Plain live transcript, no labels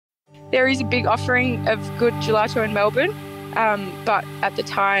there is a big offering of good gelato in Melbourne, but at the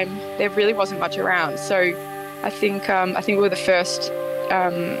time there really wasn't much around. So I think we were the first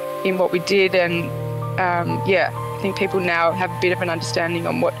in what we did, and I think people now have a bit of an understanding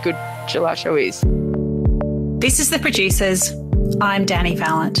on what good gelato is. This is The Producers. I'm Dani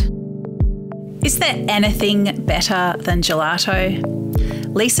Valent. Is there anything better than gelato?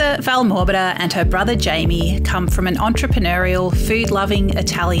 Lisa Valmormida and her brother Jamie come from an entrepreneurial, food-loving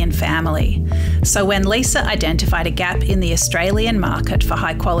Italian family. So when Lisa identified a gap in the Australian market for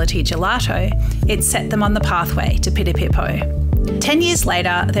high-quality gelato, it set them on the pathway to Pidapipo. 10 years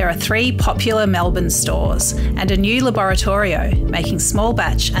later, there are 3 popular Melbourne stores and a new Laboratorio making small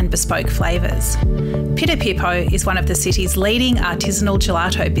batch and bespoke flavours. Pidapipo is one of the city's leading artisanal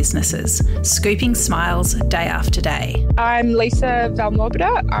gelato businesses, scooping smiles day after day. I'm Lisa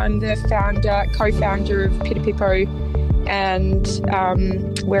Valmormida. I'm the co-founder of Pidapipo, and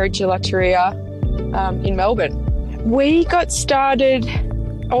we're a gelateria in Melbourne. We got started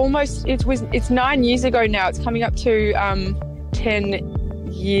it's 9 years ago now. It's coming up to 10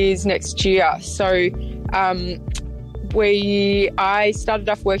 years next year. So I started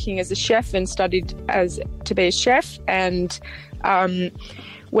off working as a chef and studied to be a chef. And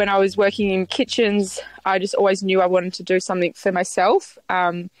when I was working in kitchens, I just always knew I wanted to do something for myself.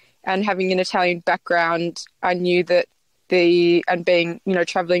 And having an Italian background, I knew that being,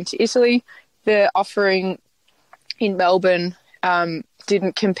 traveling to Italy, the offering in Melbourne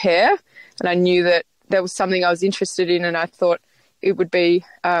didn't compare. And I knew that there was something I was interested in, and I thought it would be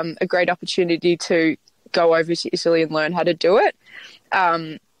a great opportunity to go over to Italy and learn how to do it.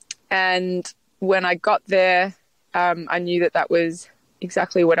 And when I got there, I knew that was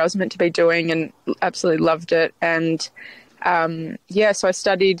exactly what I was meant to be doing, and absolutely loved it. And so I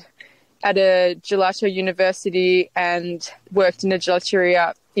studied at a gelato university and worked in a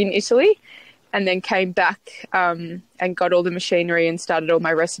gelateria in Italy, and then came back and got all the machinery and started all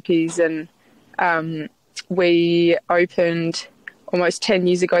my recipes. And we opened almost 10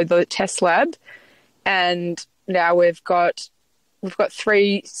 years ago the test lab, and now we've got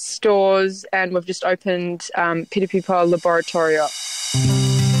 3 stores, and we've just opened Pidapipo Laboratorio.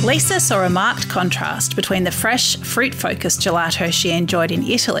 Lisa saw a marked contrast between the fresh, fruit-focused gelato she enjoyed in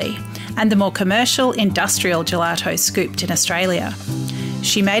Italy and the more commercial, industrial gelato scooped in Australia.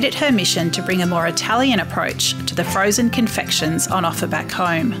 She made it her mission to bring a more Italian approach to the frozen confections on offer back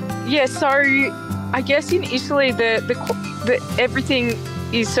home. Yeah, so I guess in Italy, the everything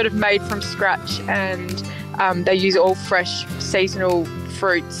is sort of made from scratch, and they use all fresh seasonal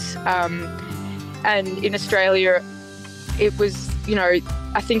fruits. And in Australia, it was,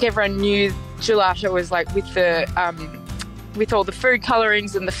 I think everyone knew gelato was like with all the food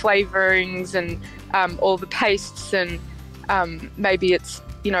colorings and the flavorings and all the pastes, and maybe it's,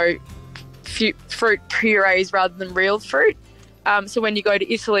 fruit purees rather than real fruit. So when you go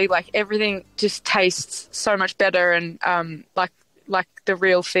to Italy, like everything just tastes so much better and like the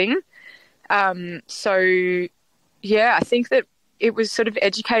real thing. I think that it was sort of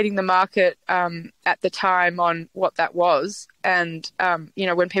educating the market at the time on what that was. And,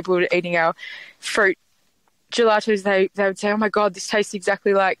 when people were eating our fruit gelatos, they would say, oh my God, this tastes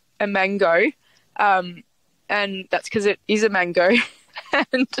exactly like a mango. And that's because it is a mango.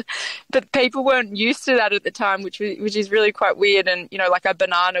 But people weren't used to that at the time, which is really quite weird. And, like a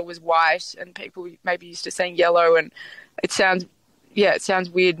banana was white and people maybe used to saying yellow, and it sounds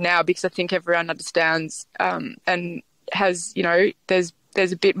weird now because I think everyone understands and has, there's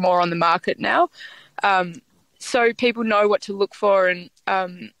a bit more on the market now. So people know what to look for. And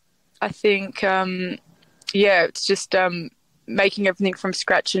I think, it's just making everything from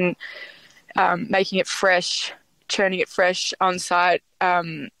scratch and making it fresh, churning it fresh on site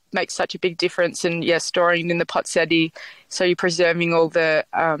makes such a big difference. And storing it in the pozzetti, so you're preserving all the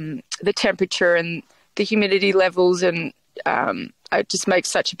temperature and the humidity levels, and it just makes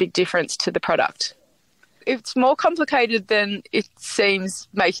such a big difference to the product. It's more complicated than it seems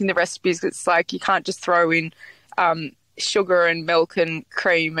making the recipes. It's like you can't just throw in sugar and milk and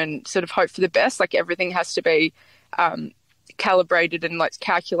cream and sort of hope for the best. Like everything has to be calibrated and like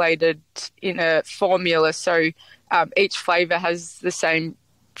calculated in a formula. So each flavour has the same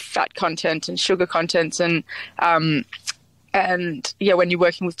fat content and sugar content, and when you're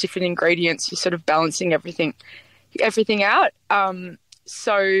working with different ingredients, you're sort of balancing everything out.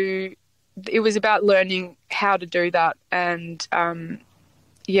 So it was about learning how to do that, and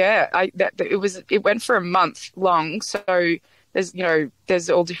it went for a month long. So there's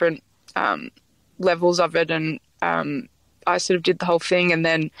all different levels of it, and I sort of did the whole thing. And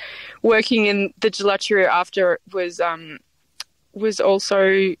then working in the gelateria after was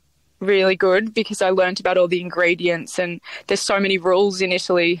also really good because I learned about all the ingredients, and there's so many rules in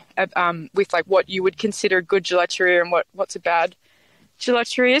Italy with like what you would consider a good gelateria and what's a bad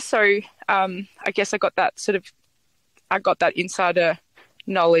gelateria. So I guess I got that insider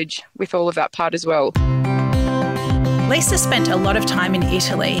knowledge with all of that part as well. Lisa spent a lot of time in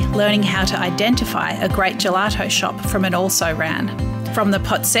Italy learning how to identify a great gelato shop from an also-ran. From the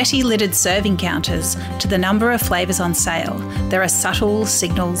pozzetti lidded serving counters to the number of flavours on sale, there are subtle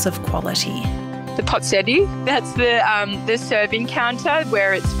signals of quality. The pozzetti, that's the serving counter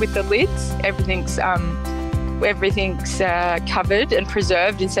where it's with the lids. Everything's covered and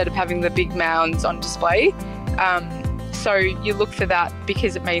preserved instead of having the big mounds on display. So you look for that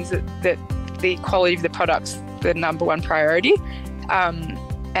because it means that the quality of the product's the number one priority.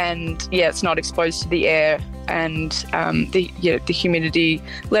 It's not exposed to the air, and the humidity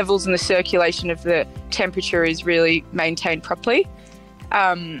levels and the circulation of the temperature is really maintained properly.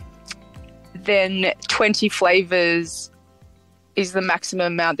 Then 20 flavours is the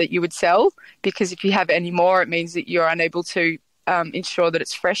maximum amount that you would sell, because if you have any more, it means that you're unable to ensure that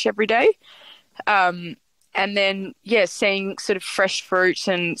it's fresh every day. And then, seeing sort of fresh fruit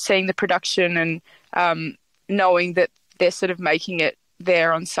and seeing the production and knowing that they're sort of making it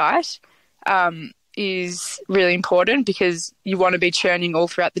there on site is really important, because you want to be churning all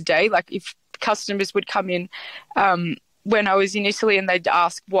throughout the day. Like if customers would come in when I was in Italy and they'd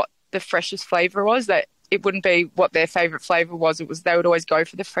ask what the freshest flavour was, that it wouldn't be what their favourite flavour was. They would always go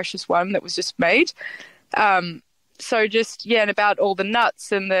for the freshest one that was just made. And about all the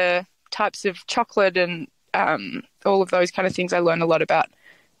nuts and the types of chocolate and all of those kind of things I learned a lot about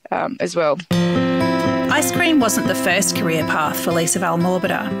as well. Ice cream wasn't the first career path for Lisa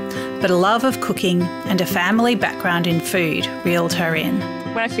Valmormida, but a love of cooking and a family background in food reeled her in.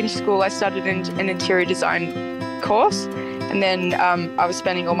 When I finished school, I started an interior design course, and then I was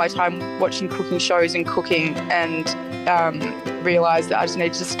spending all my time watching cooking shows and cooking, and realised that I just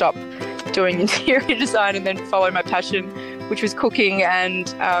needed to stop doing interior design and then follow my passion, which was cooking,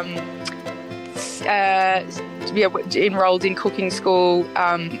 and enrolled in cooking school.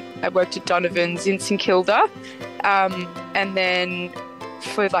 I worked at Donovan's in St Kilda, and then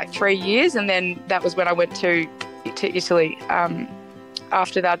for like 3 years, and then that was when I went to Italy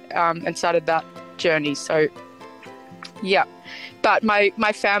after that, and started that journey. So but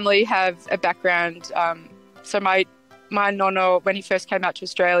my family have a background. So my nonno, when he first came out to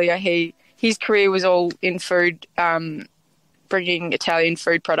Australia, his career was all in food, bringing Italian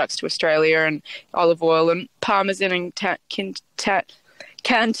food products to Australia, and olive oil and parmesan and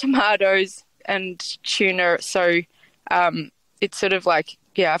canned tomatoes and tuna. So it's sort of like,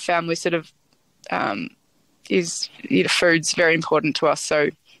 our family sort of food's very important to us. So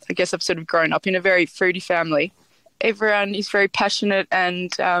I guess I've sort of grown up in a very foodie family. Everyone is very passionate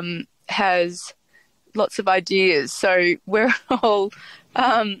and has lots of ideas. So we're all,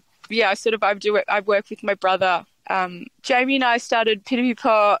 I work with my brother. Jamie and I started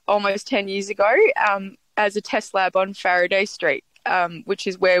Pidapipo almost 10 years ago as a test lab on Faraday Street, which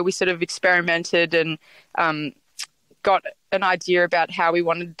is where we sort of experimented and got an idea about how we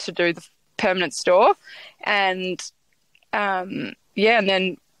wanted to do the permanent store. And and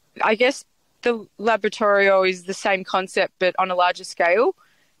then I guess the Laboratorio is the same concept but on a larger scale,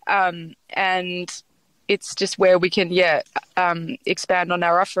 and it's just where we can expand on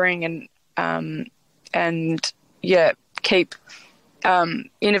our offering and keep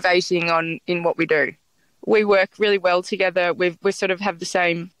innovating in what we do. We work really well together. We've got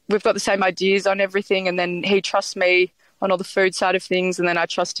the same ideas on everything, and then he trusts me on all the food side of things, and then I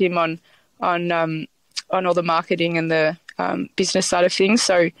trust him on all the marketing and the business side of things.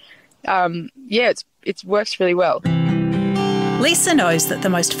 So it works really well. Lisa knows that the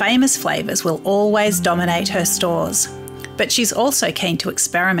most famous flavours will always dominate her stores, but she's also keen to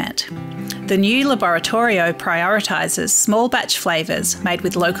experiment. The new Laboratorio prioritises small batch flavours made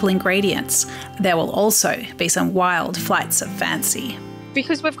with local ingredients. There will also be some wild flights of fancy.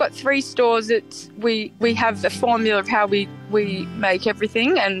 Because we've got 3 stores, we have a formula of how we make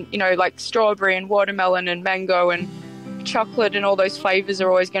everything, and like strawberry and watermelon and mango and chocolate and all those flavours are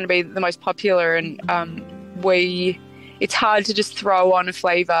always going to be the most popular, and it's hard to just throw on a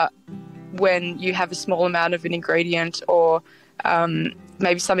flavour when you have a small amount of an ingredient, or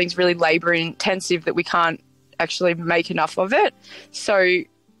maybe something's really labour intensive that we can't actually make enough of it. So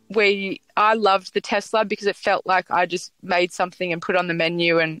I loved the test lab because it felt like I just made something and put on the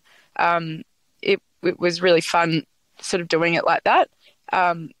menu, and it was really fun sort of doing it like that.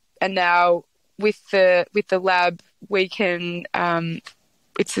 And now with the lab, we can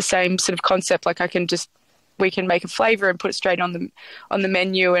it's the same sort of concept. Like I can just we can make a flavour and put it straight on the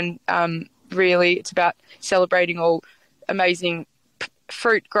menu. And really, it's about celebrating all amazing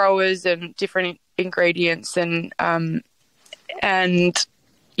fruit growers and different ingredients, and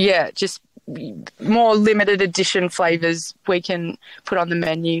just more limited edition flavours we can put on the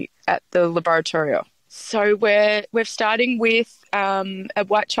menu at the Laboratorio. So we're starting with a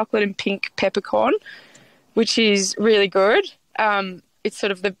white chocolate and pink peppercorn, which is really good. It's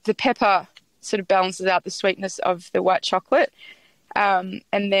sort of the pepper sort of balances out the sweetness of the white chocolate. And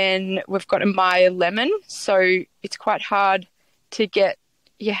then we've got a Maya lemon. So it's quite hard to get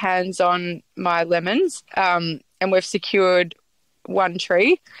your hands on Maya lemons. And we've secured one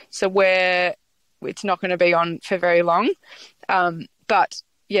tree. So it's not going to be on for very long. But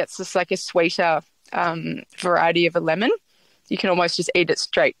yeah, it's just like a sweeter variety of a lemon. You can almost just eat it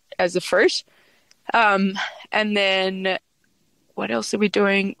straight as a fruit. And then what else are we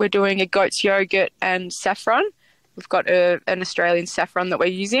doing? We're doing a goat's yogurt and saffron. We've got an Australian saffron that we're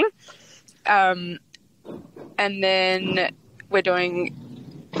using. And then we're doing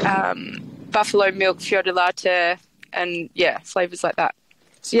buffalo milk, fior di latte, and flavours like that.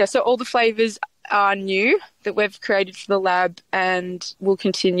 So all the flavours are new that we've created for the lab, and we'll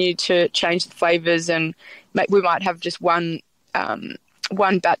continue to change the flavours, and we might have just one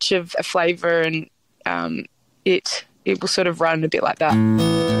batch of a flavour, and it will sort of run a bit like that.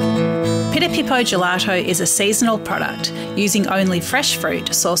 Pidapipo Gelato is a seasonal product using only fresh fruit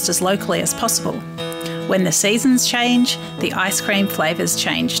sourced as locally as possible. When the seasons change, the ice cream flavours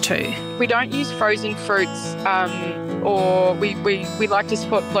change too. We don't use frozen fruits, or we like to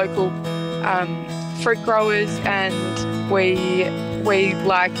support local fruit growers, and we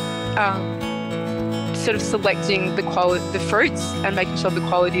like sort of selecting the fruits and making sure the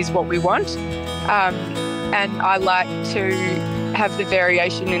quality is what we want. And I like to have the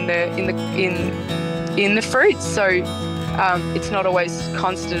variation in the fruits, so it's not always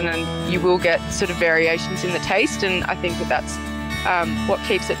constant, and you will get sort of variations in the taste. And I think that's what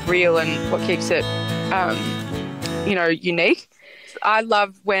keeps it real and what keeps it unique. I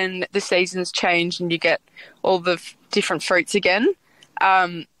love when the seasons change and you get all the different fruits again,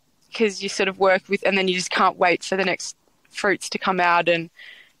 because you sort of work with, and then you just can't wait for the next fruits to come out. And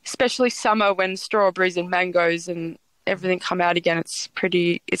especially summer, when strawberries and mangoes and everything come out again,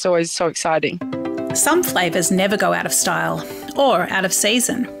 it's always so exciting. Some flavours never go out of style or out of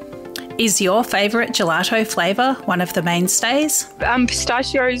season. Is your favourite gelato flavour one of the mainstays?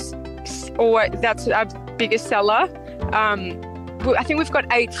 Pistachios, that's our biggest seller. I think we've got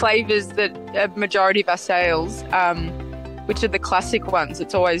 8 flavours that a majority of our sales, which are the classic ones.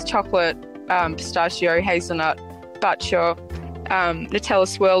 It's always chocolate, pistachio, hazelnut, butcher, Nutella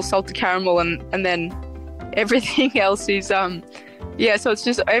swirl, salted caramel, and then everything else is so it's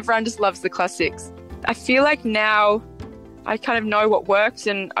just, everyone just loves the classics. I feel like now I kind of know what works,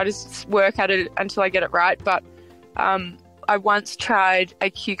 and I just work at it until I get it right. But I once tried a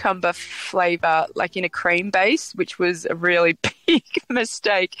cucumber flavour, like in a cream base, which was a really big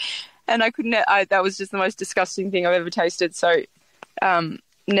mistake, and I couldn't. That was just the most disgusting thing I've ever tasted. So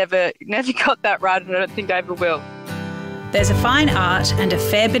never got that right, and I don't think I ever will. There's a fine art and a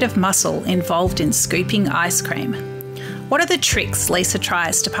fair bit of muscle involved in scooping ice cream. What are the tricks Lisa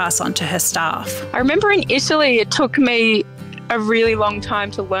tries to pass on to her staff? I remember in Italy, it took me a really long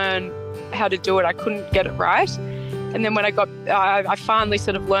time to learn how to do it. I couldn't get it right. And then when I finally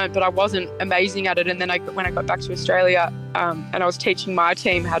sort of learned, but I wasn't amazing at it. And then when I got back to Australia, and I was teaching my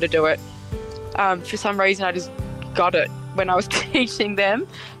team how to do it, for some reason I just got it when I was teaching them.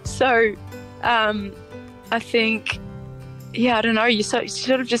 So I think, I don't know, you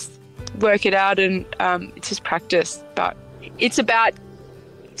sort of just work it out, and it's just practice. But it's about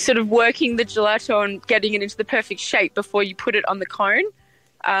sort of working the gelato and getting it into the perfect shape before you put it on the cone.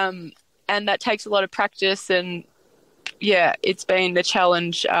 And that takes a lot of practice, and it's been a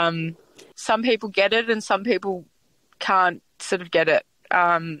challenge. Some people get it and some people can't sort of get it.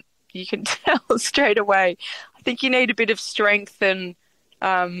 You can tell straight away. I think you need a bit of strength, and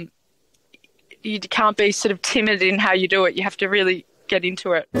you can't be sort of timid in how you do it. You have to really get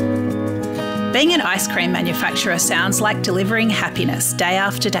into it. Being an ice cream manufacturer sounds like delivering happiness day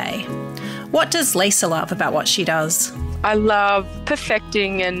after day. What does Lisa love about what she does? I love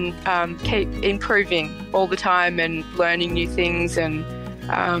perfecting and keep improving all the time and learning new things, and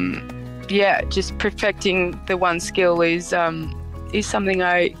just perfecting the one skill is something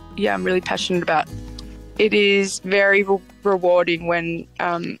I'm really passionate about. It is very rewarding when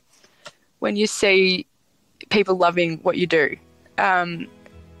you see people loving what you do.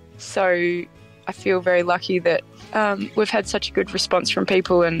 So I feel very lucky that we've had such a good response from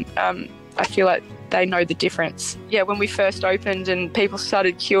people, and I feel like they know the difference. Yeah, when we first opened and people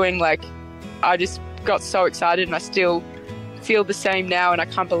started queuing, like, I just got so excited, and I still feel the same now, and I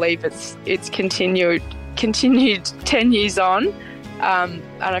can't believe it's continued 10 years on, and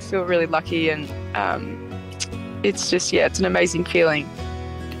I feel really lucky, and it's just, it's an amazing feeling.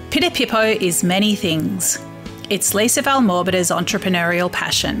 Pidapipo is many things. It's Lisa Valmormida's entrepreneurial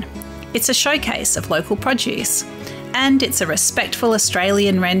passion. It's a showcase of local produce, and it's a respectful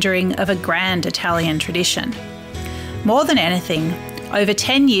Australian rendering of a grand Italian tradition. More than anything, over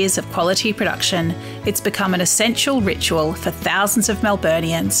 10 years of quality production, it's become an essential ritual for thousands of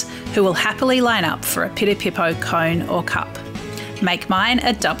Melburnians who will happily line up for a Pidapipo cone or cup. Make mine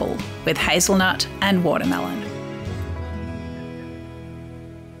a double with hazelnut and watermelon.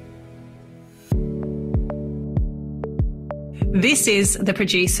 This is The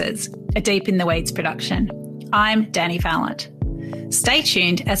Producers, a Deep in the Weeds production. I'm Dani Valent. Stay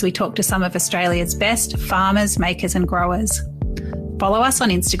tuned as we talk to some of Australia's best farmers, makers and growers. Follow us on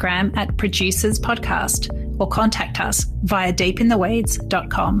Instagram at Producers Podcast or contact us via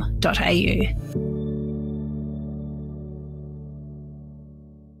deepintheweeds.com.au.